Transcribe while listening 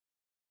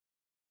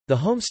The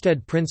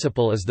homestead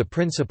principle is the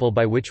principle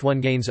by which one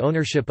gains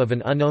ownership of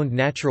an unowned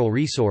natural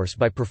resource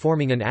by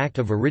performing an act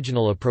of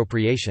original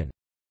appropriation.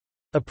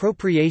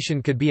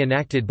 Appropriation could be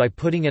enacted by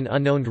putting an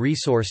unowned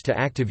resource to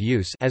active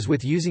use, as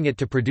with using it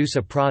to produce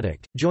a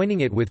product,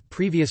 joining it with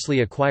previously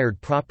acquired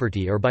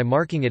property, or by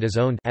marking it as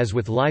owned, as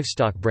with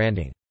livestock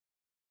branding.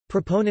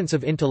 Proponents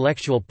of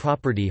intellectual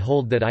property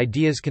hold that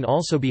ideas can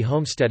also be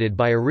homesteaded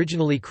by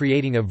originally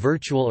creating a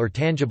virtual or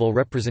tangible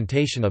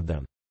representation of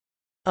them.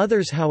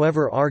 Others,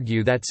 however,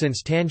 argue that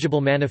since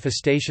tangible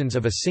manifestations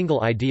of a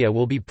single idea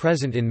will be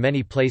present in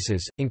many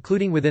places,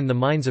 including within the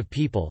minds of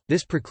people,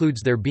 this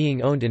precludes their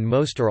being owned in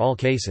most or all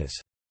cases.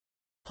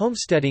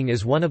 Homesteading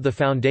is one of the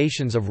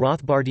foundations of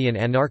Rothbardian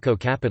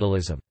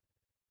anarcho-capitalism.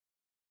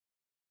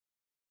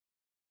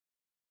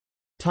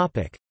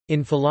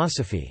 In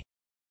philosophy.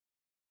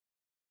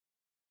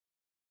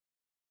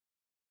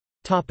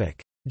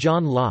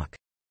 John Locke.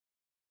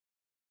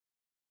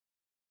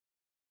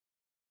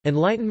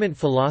 Enlightenment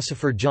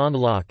philosopher John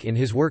Locke in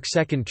his work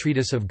Second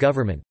Treatise of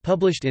Government,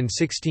 published in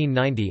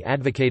 1690,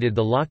 advocated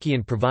the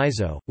Lockean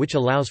proviso, which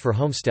allows for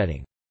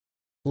homesteading.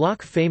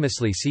 Locke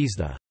famously sees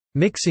the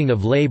mixing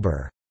of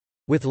labor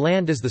with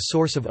land as the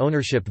source of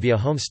ownership via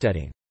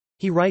homesteading.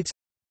 He writes,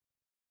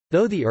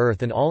 "Though the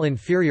earth and all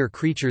inferior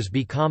creatures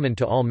be common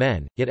to all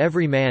men, yet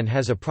every man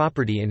has a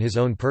property in his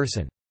own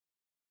person.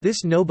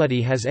 This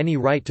nobody has any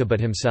right to but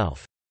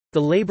himself.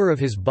 The labor of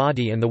his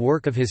body and the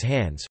work of his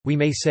hands, we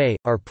may say,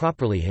 are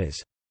properly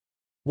his.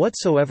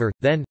 Whatsoever,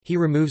 then, he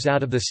removes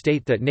out of the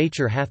state that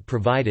nature hath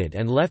provided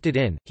and left it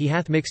in, he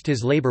hath mixed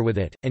his labor with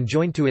it, and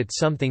joined to it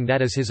something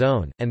that is his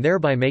own, and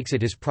thereby makes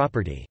it his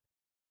property."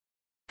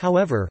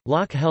 However,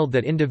 Locke held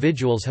that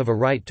individuals have a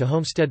right to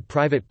homestead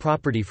private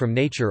property from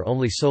nature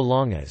only so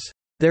long as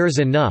there is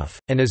enough,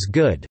 and as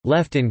good,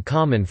 left in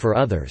common for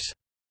others.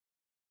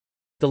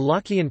 The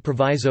Lockean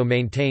proviso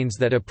maintains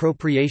that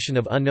appropriation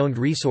of unowned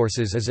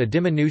resources is a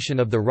diminution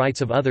of the rights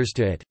of others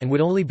to it, and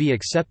would only be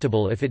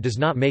acceptable if it does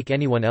not make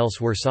anyone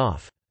else worse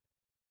off.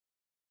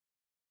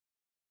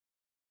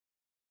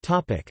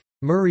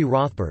 Murray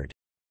Rothbard.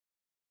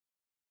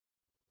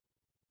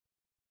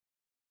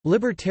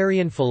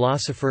 Libertarian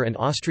philosopher and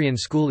Austrian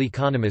school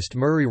economist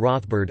Murray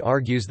Rothbard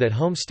argues that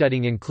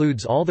homesteading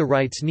includes all the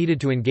rights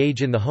needed to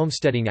engage in the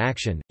homesteading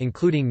action,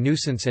 including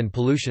nuisance and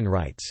pollution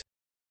rights.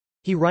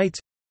 He writes,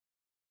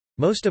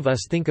 "Most of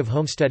us think of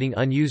homesteading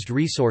unused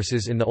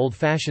resources in the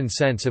old-fashioned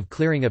sense of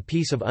clearing a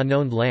piece of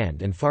unowned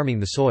land and farming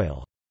the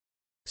soil.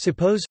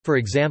 Suppose, for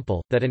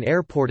example, that an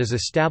airport is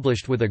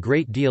established with a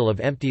great deal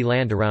of empty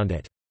land around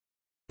it.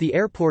 The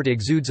airport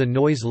exudes a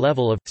noise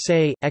level of,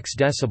 say, X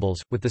decibels,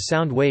 with the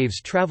sound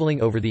waves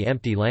traveling over the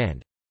empty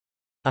land.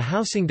 A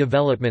housing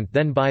development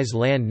then buys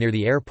land near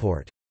the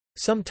airport.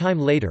 Some time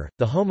later,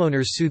 the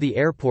homeowners sue the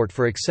airport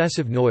for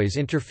excessive noise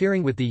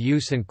interfering with the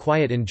use and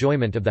quiet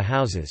enjoyment of the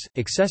houses.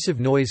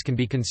 Excessive noise can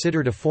be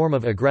considered a form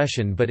of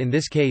aggression, but in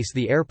this case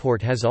the airport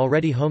has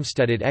already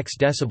homesteaded X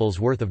decibels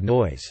worth of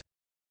noise.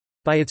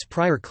 By its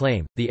prior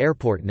claim, the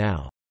airport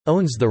now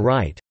owns the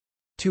right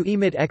to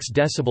emit X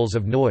decibels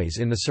of noise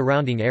in the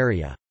surrounding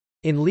area.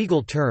 In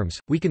legal terms,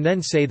 we can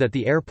then say that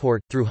the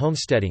airport, through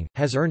homesteading,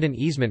 has earned an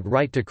easement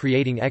right to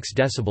creating X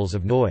decibels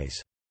of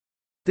noise.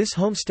 This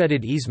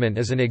homesteaded easement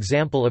is an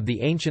example of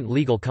the ancient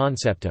legal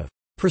concept of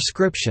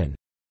prescription,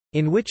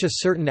 in which a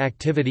certain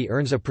activity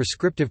earns a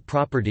prescriptive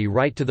property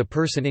right to the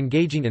person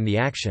engaging in the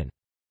action.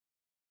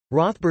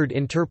 Rothbard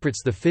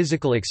interprets the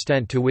physical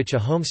extent to which a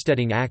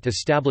homesteading act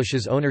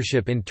establishes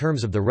ownership in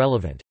terms of the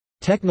relevant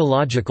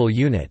technological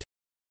unit,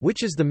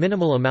 which is the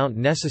minimal amount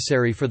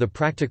necessary for the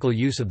practical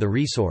use of the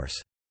resource.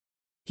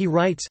 He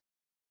writes,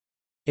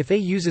 "If A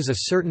uses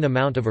a certain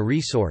amount of a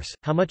resource,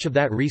 how much of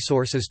that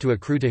resource is to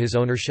accrue to his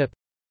ownership?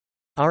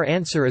 Our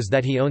answer is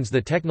that he owns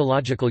the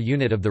technological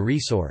unit of the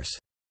resource.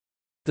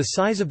 The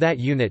size of that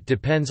unit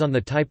depends on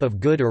the type of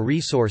good or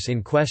resource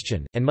in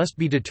question, and must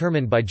be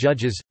determined by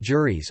judges,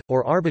 juries,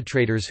 or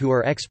arbitrators who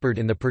are expert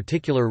in the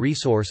particular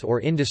resource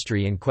or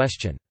industry in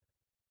question."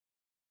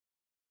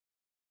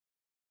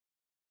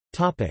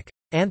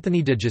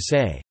 Anthony de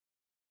Gissé.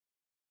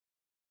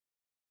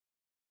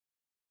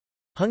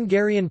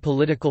 Hungarian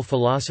political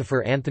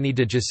philosopher Anthony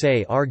de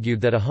Gissé argued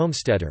that a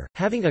homesteader,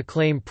 having a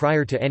claim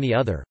prior to any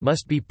other,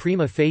 must be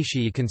prima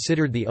facie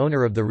considered the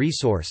owner of the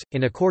resource,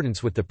 in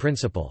accordance with the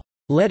principle,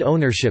 "Let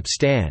ownership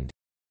stand."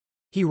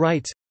 He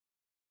writes,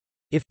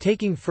 "If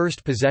taking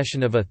first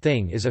possession of a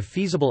thing is a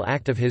feasible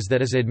act of his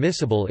that is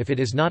admissible if it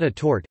is not a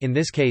tort, in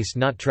this case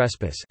not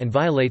trespass, and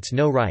violates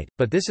no right,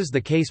 but this is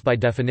the case by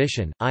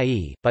definition,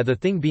 i.e., by the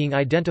thing being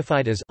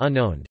identified as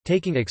unowned,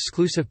 taking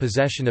exclusive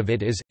possession of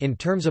it is, in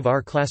terms of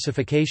our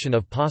classification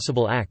of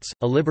possible acts,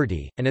 a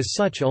liberty, and as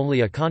such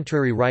only a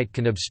contrary right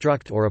can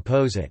obstruct or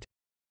oppose it."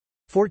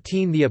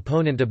 14. The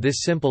opponent of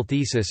this simple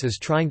thesis is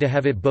trying to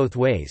have it both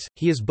ways.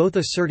 He is both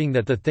asserting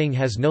that the thing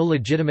has no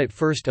legitimate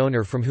first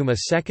owner from whom a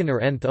second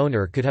or nth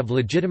owner could have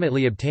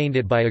legitimately obtained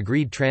it by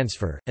agreed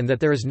transfer, and that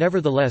there is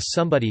nevertheless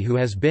somebody who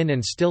has been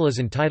and still is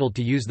entitled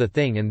to use the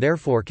thing and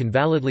therefore can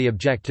validly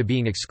object to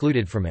being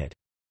excluded from it.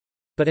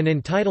 But an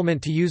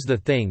entitlement to use the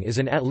thing is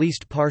an at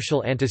least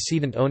partial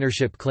antecedent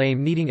ownership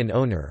claim needing an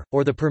owner,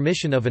 or the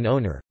permission of an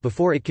owner,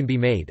 before it can be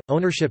made.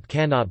 Ownership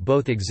cannot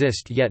both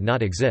exist yet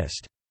not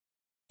exist.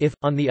 If,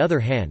 on the other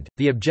hand,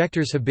 the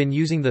objectors have been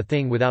using the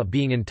thing without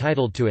being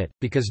entitled to it,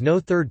 because no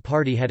third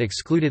party had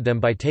excluded them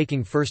by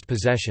taking first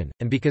possession,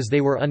 and because they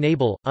were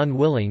unable,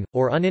 unwilling,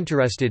 or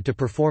uninterested to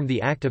perform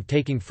the act of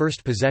taking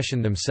first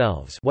possession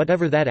themselves,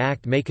 whatever that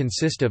act may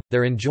consist of,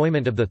 their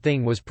enjoyment of the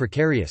thing was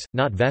precarious,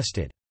 not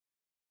vested.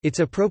 Its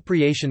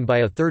appropriation by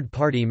a third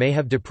party may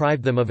have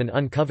deprived them of an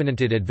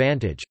uncovenanted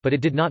advantage, but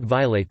it did not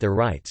violate their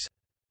rights.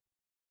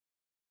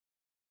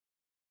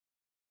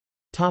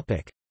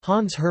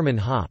 Hans Hermann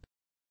Hoppe.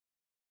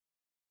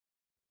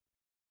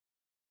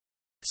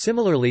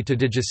 Similarly to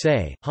de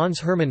Jesse, Hans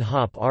Hermann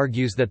Hoppe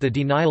argues that the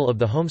denial of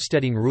the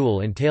homesteading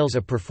rule entails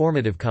a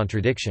performative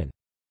contradiction.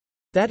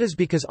 That is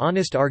because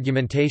honest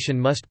argumentation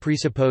must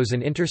presuppose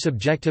an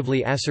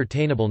intersubjectively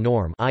ascertainable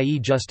norm, i.e.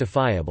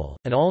 justifiable,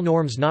 and all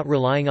norms not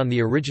relying on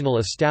the original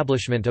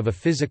establishment of a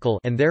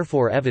physical and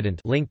therefore evident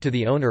link to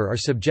the owner are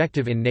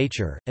subjective in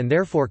nature, and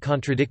therefore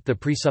contradict the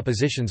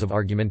presuppositions of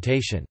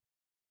argumentation.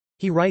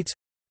 He writes,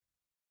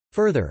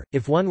 further,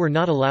 if one were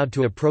not allowed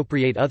to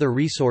appropriate other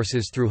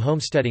resources through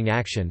homesteading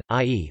action,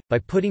 i.e., by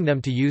putting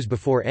them to use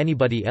before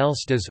anybody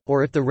else does,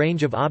 or if the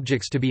range of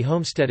objects to be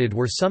homesteaded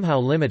were somehow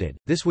limited,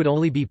 this would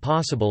only be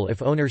possible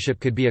if ownership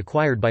could be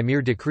acquired by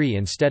mere decree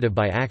instead of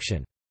by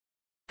action.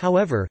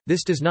 However,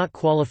 this does not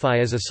qualify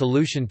as a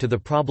solution to the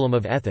problem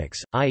of ethics,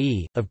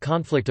 i.e., of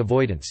conflict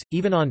avoidance,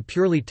 even on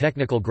purely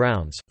technical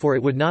grounds, for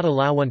it would not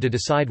allow one to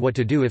decide what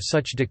to do if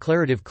such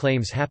declarative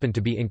claims happen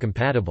to be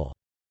incompatible.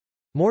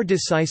 More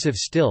decisive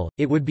still,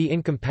 it would be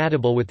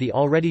incompatible with the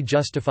already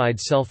justified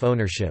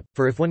self-ownership,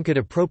 for if one could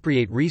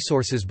appropriate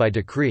resources by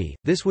decree,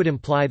 this would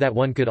imply that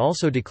one could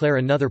also declare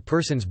another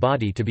person's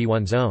body to be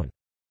one's own.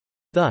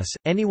 Thus,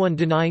 anyone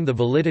denying the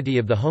validity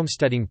of the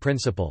homesteading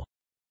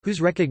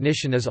principle—whose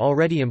recognition is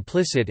already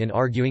implicit in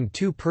arguing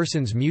two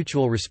persons'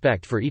 mutual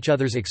respect for each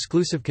other's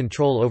exclusive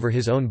control over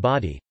his own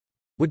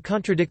body—would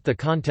contradict the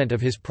content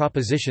of his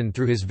proposition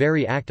through his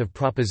very act of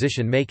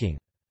proposition-making.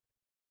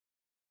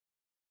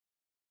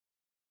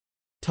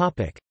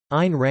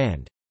 Ayn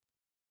Rand.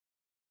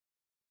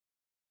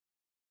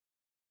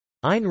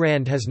 Ayn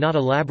Rand has not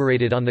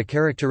elaborated on the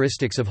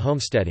characteristics of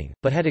homesteading,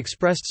 but had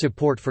expressed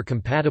support for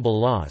compatible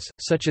laws,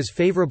 such as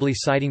favorably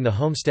citing the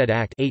Homestead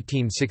Act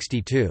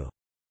 1862.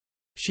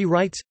 She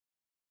writes,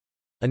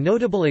 a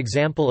notable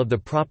example of the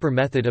proper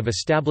method of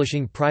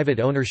establishing private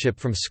ownership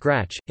from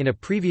scratch, in a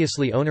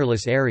previously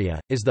ownerless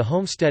area, is the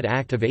Homestead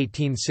Act of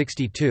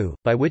 1862,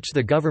 by which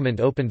the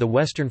government opened the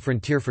western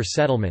frontier for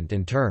settlement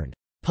and turned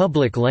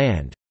public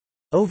land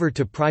over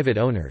to private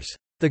owners.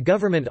 The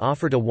government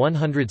offered a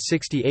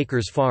 160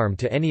 acres farm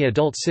to any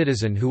adult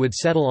citizen who would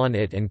settle on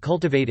it and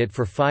cultivate it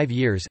for 5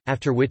 years,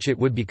 after which it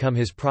would become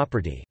his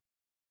property.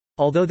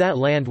 Although that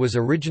land was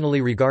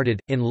originally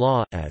regarded, in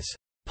law, as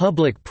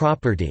public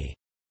property,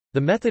 the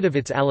method of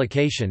its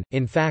allocation,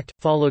 in fact,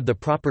 followed the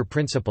proper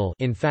principle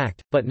in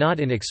fact, but not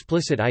in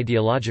explicit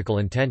ideological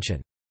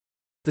intention.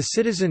 The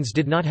citizens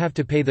did not have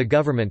to pay the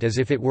government as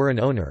if it were an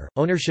owner,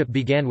 ownership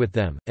began with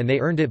them, and they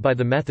earned it by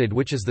the method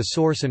which is the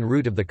source and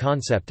root of the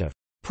concept of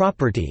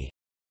property,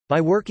 by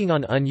working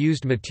on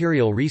unused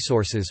material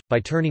resources, by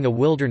turning a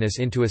wilderness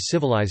into a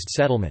civilized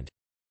settlement.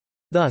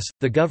 Thus,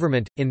 the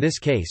government, in this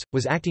case,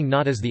 was acting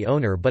not as the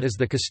owner but as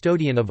the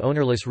custodian of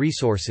ownerless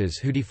resources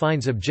who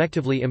defines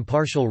objectively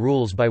impartial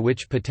rules by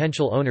which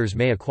potential owners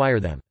may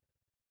acquire them.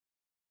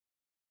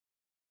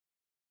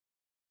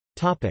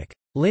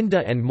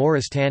 Linda and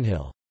Morris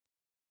Tanhill.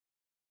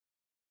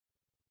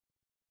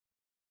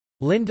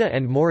 Linda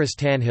and Morris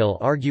Tanhill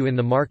argue in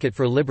The Market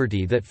for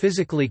Liberty that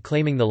physically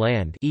claiming the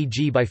land,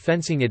 e.g. by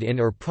fencing it in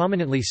or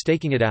prominently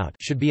staking it out,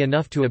 should be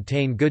enough to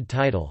obtain good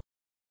title.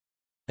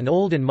 An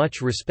old and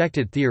much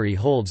respected theory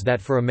holds that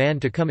for a man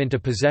to come into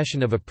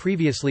possession of a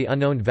previously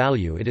unowned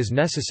value it is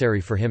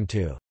necessary for him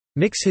to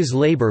mix his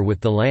labor with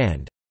the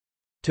land,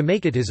 to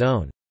make it his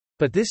own.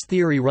 But this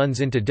theory runs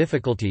into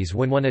difficulties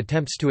when one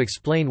attempts to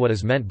explain what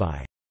is meant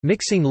by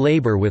mixing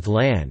labor with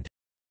land.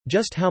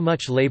 Just how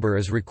much labor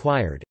is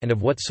required, and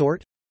of what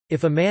sort?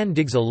 If a man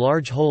digs a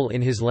large hole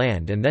in his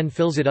land and then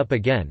fills it up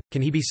again,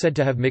 can he be said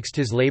to have mixed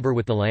his labor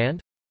with the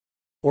land?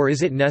 Or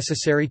is it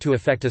necessary to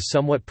effect a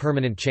somewhat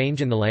permanent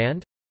change in the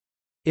land?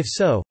 If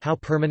so, how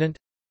permanent?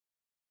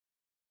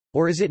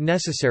 Or is it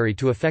necessary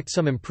to effect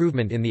some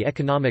improvement in the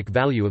economic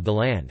value of the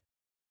land?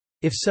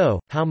 If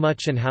so, how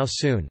much and how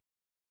soon?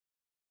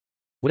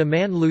 Would a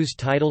man lose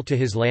title to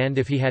his land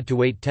if he had to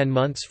wait 10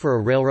 months for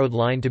a railroad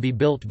line to be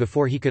built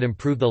before he could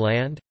improve the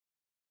land?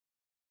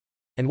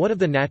 And what of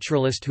the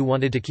naturalist who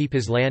wanted to keep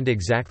his land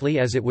exactly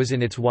as it was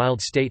in its wild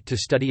state to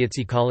study its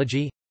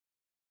ecology?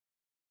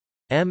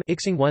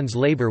 Mixing one's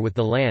labor with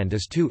the land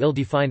is too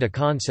ill-defined a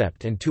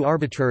concept and too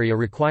arbitrary a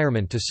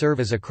requirement to serve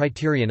as a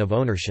criterion of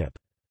ownership.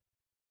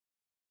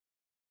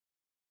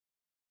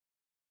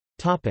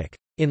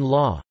 In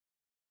law.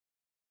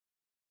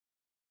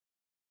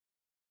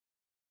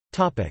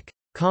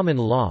 Common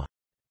law.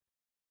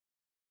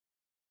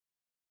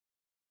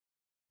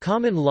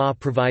 Common law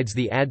provides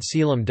the ad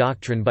coelum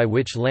doctrine by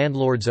which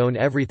landlords own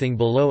everything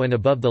below and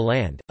above the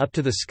land, up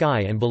to the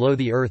sky and below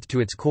the earth to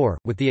its core,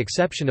 with the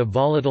exception of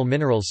volatile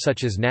minerals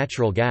such as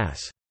natural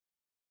gas.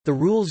 The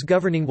rules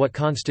governing what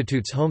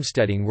constitutes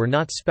homesteading were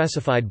not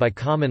specified by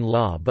common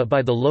law but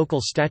by the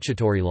local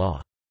statutory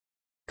law.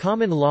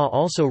 Common law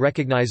also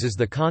recognizes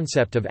the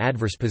concept of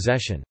adverse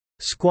possession,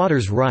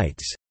 squatters'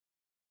 rights.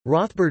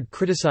 Rothbard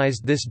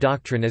criticized this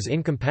doctrine as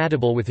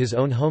incompatible with his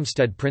own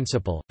homestead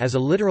principle, as a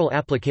literal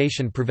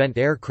application prevent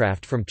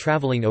aircraft from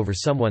traveling over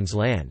someone's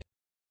land.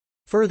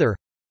 Further,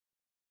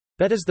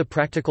 but is the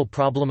practical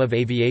problem of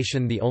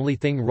aviation the only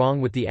thing wrong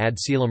with the ad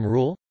coelum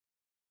rule?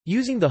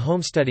 Using the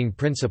homesteading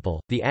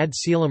principle, the ad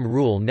coelum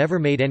rule never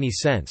made any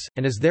sense,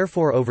 and is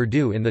therefore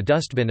overdue in the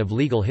dustbin of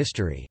legal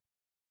history.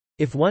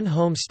 If one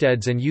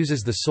homesteads and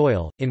uses the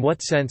soil, in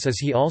what sense is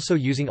he also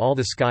using all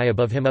the sky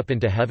above him up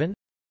into heaven?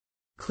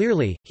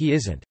 Clearly, he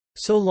isn't.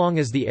 So long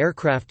as the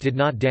aircraft did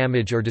not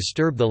damage or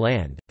disturb the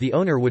land, the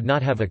owner would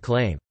not have a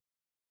claim.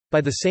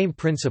 By the same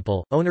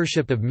principle,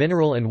 ownership of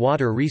mineral and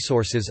water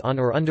resources on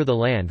or under the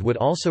land would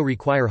also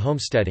require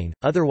homesteading,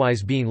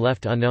 otherwise being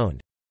left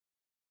unowned.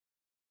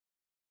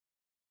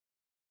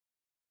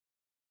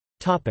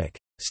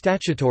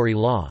 Statutory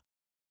law.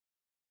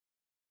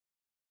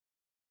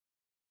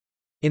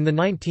 In the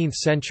 19th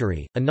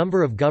century, a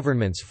number of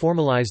governments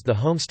formalized the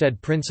homestead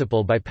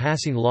principle by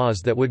passing laws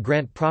that would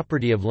grant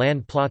property of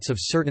land plots of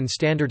certain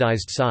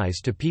standardized size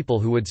to people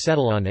who would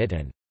settle on it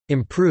and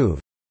improve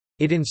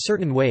it in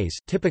certain ways,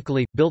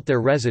 typically, built their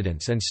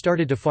residence and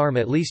started to farm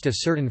at least a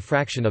certain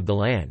fraction of the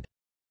land.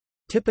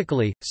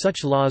 Typically,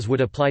 such laws would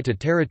apply to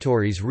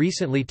territories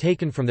recently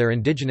taken from their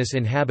indigenous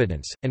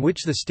inhabitants, and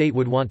which the state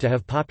would want to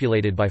have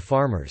populated by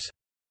farmers.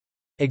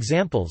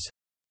 Examples: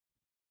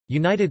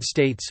 United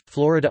States,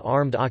 Florida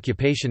Armed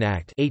Occupation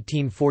Act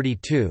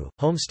 1842,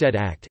 Homestead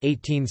Act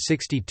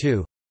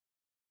 1862,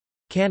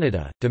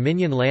 Canada,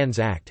 Dominion Lands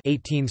Act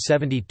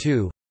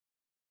 1872,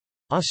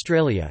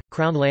 Australia,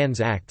 Crown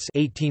Lands Acts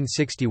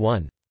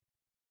 1861.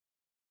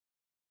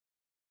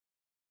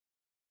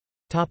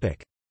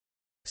 Topic.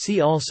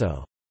 See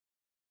also.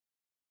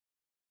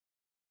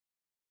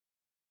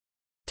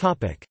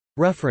 Topic.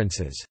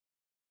 References.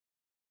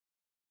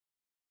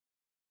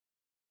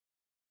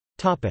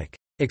 Topic.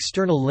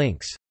 External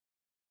links.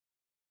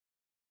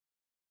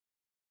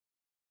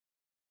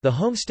 The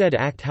Homestead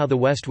Act: How the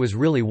West Was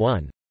Really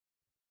Won.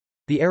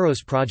 The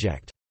Arrows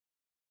Project.